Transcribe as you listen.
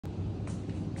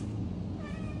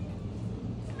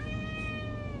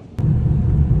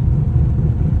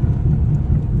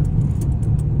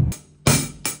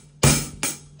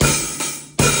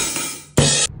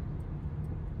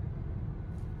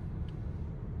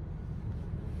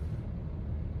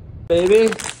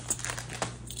Baby.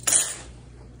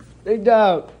 Big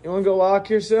Dog, you wanna go walk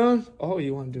here soon? Oh,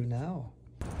 you wanna do now?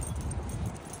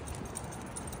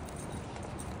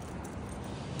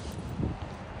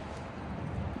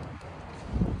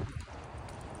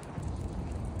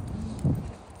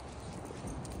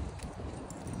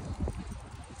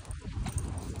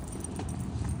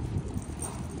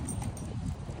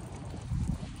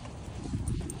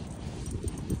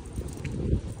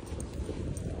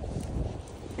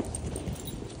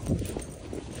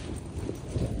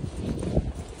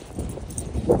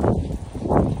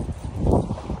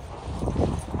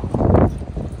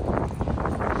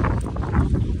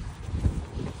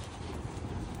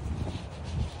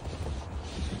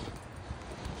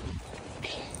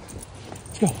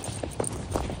 Go.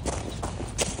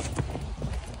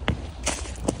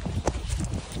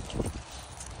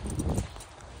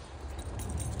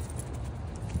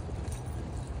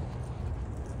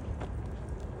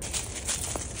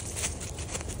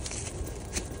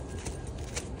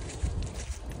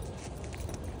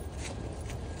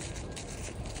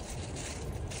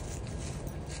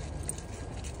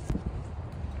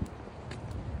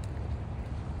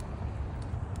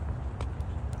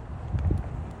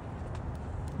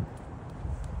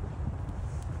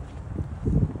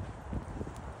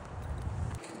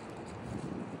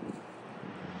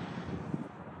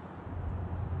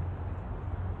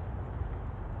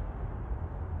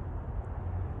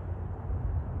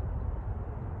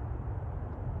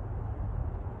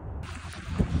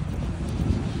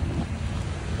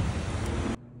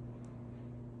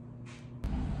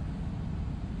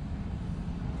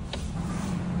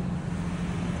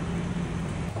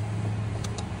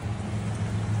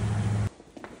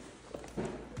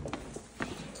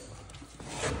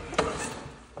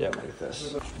 Yeah, like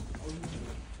this.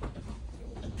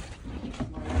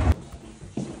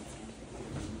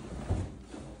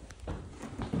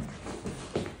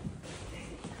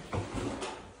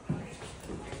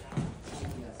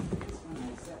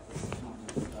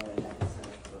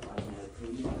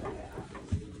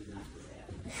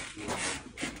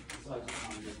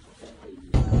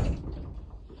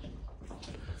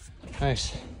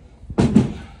 Nice.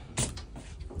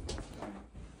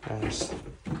 Nice.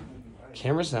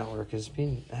 Camera's not working. It's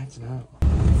being acting out.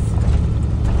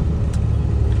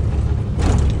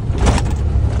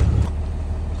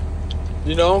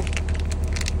 You know,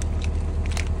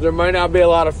 there might not be a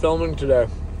lot of filming today.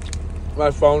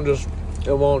 My phone just,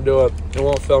 it won't do it. It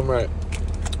won't film right.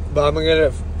 But I'm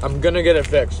gonna get it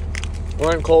fixed.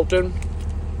 We're in Colton,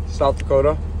 South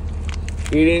Dakota,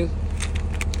 eating,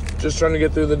 just trying to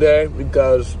get through the day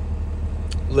because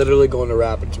literally going to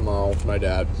Rapid tomorrow with my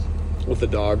dad, with the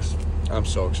dogs. I'm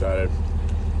so excited.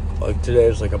 Like, today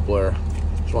is like a blur.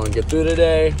 Just want to get through the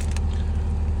day,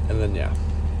 and then, yeah.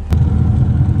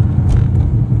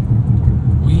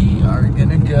 We are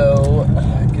gonna go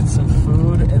get some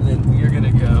food, and then we are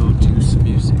gonna go do some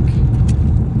music.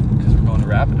 Because we're going to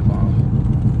Rapid tomorrow.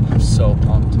 I'm so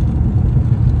pumped.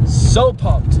 So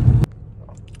pumped!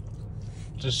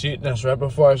 Just eating this right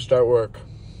before I start work.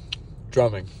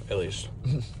 Drumming, at least.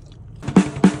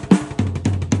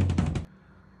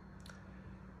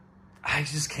 I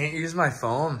just can't use my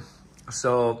phone.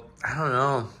 So, I don't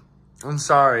know. I'm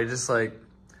sorry, just like,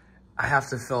 I have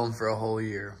to film for a whole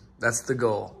year. That's the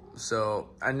goal. So,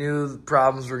 I knew the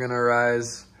problems were gonna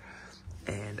arise,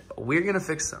 and we're gonna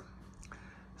fix them.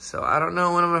 So, I don't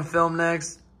know when I'm gonna film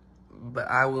next, but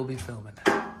I will be filming.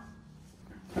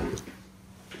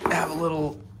 I have a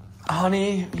little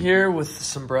honey here with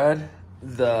some bread.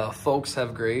 The folks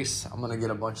have grace. I'm gonna get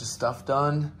a bunch of stuff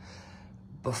done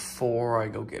before I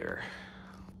go get her.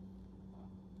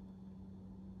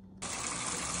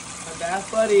 My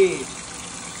bath buddy.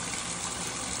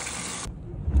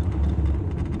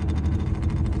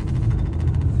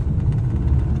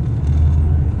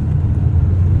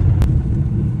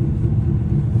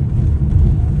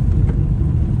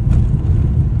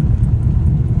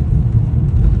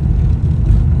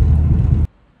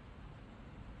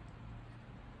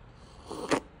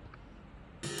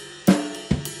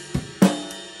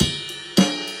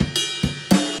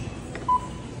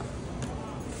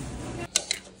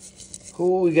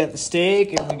 Ooh, we got the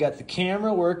steak and we got the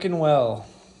camera working well.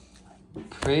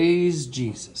 Praise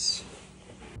Jesus.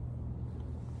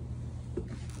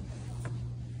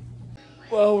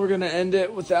 Well, we're gonna end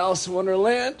it with Alice in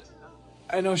Wonderland.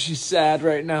 I know she's sad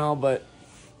right now, but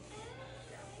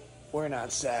we're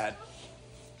not sad.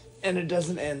 And it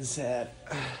doesn't end sad.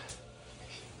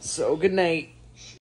 So good night.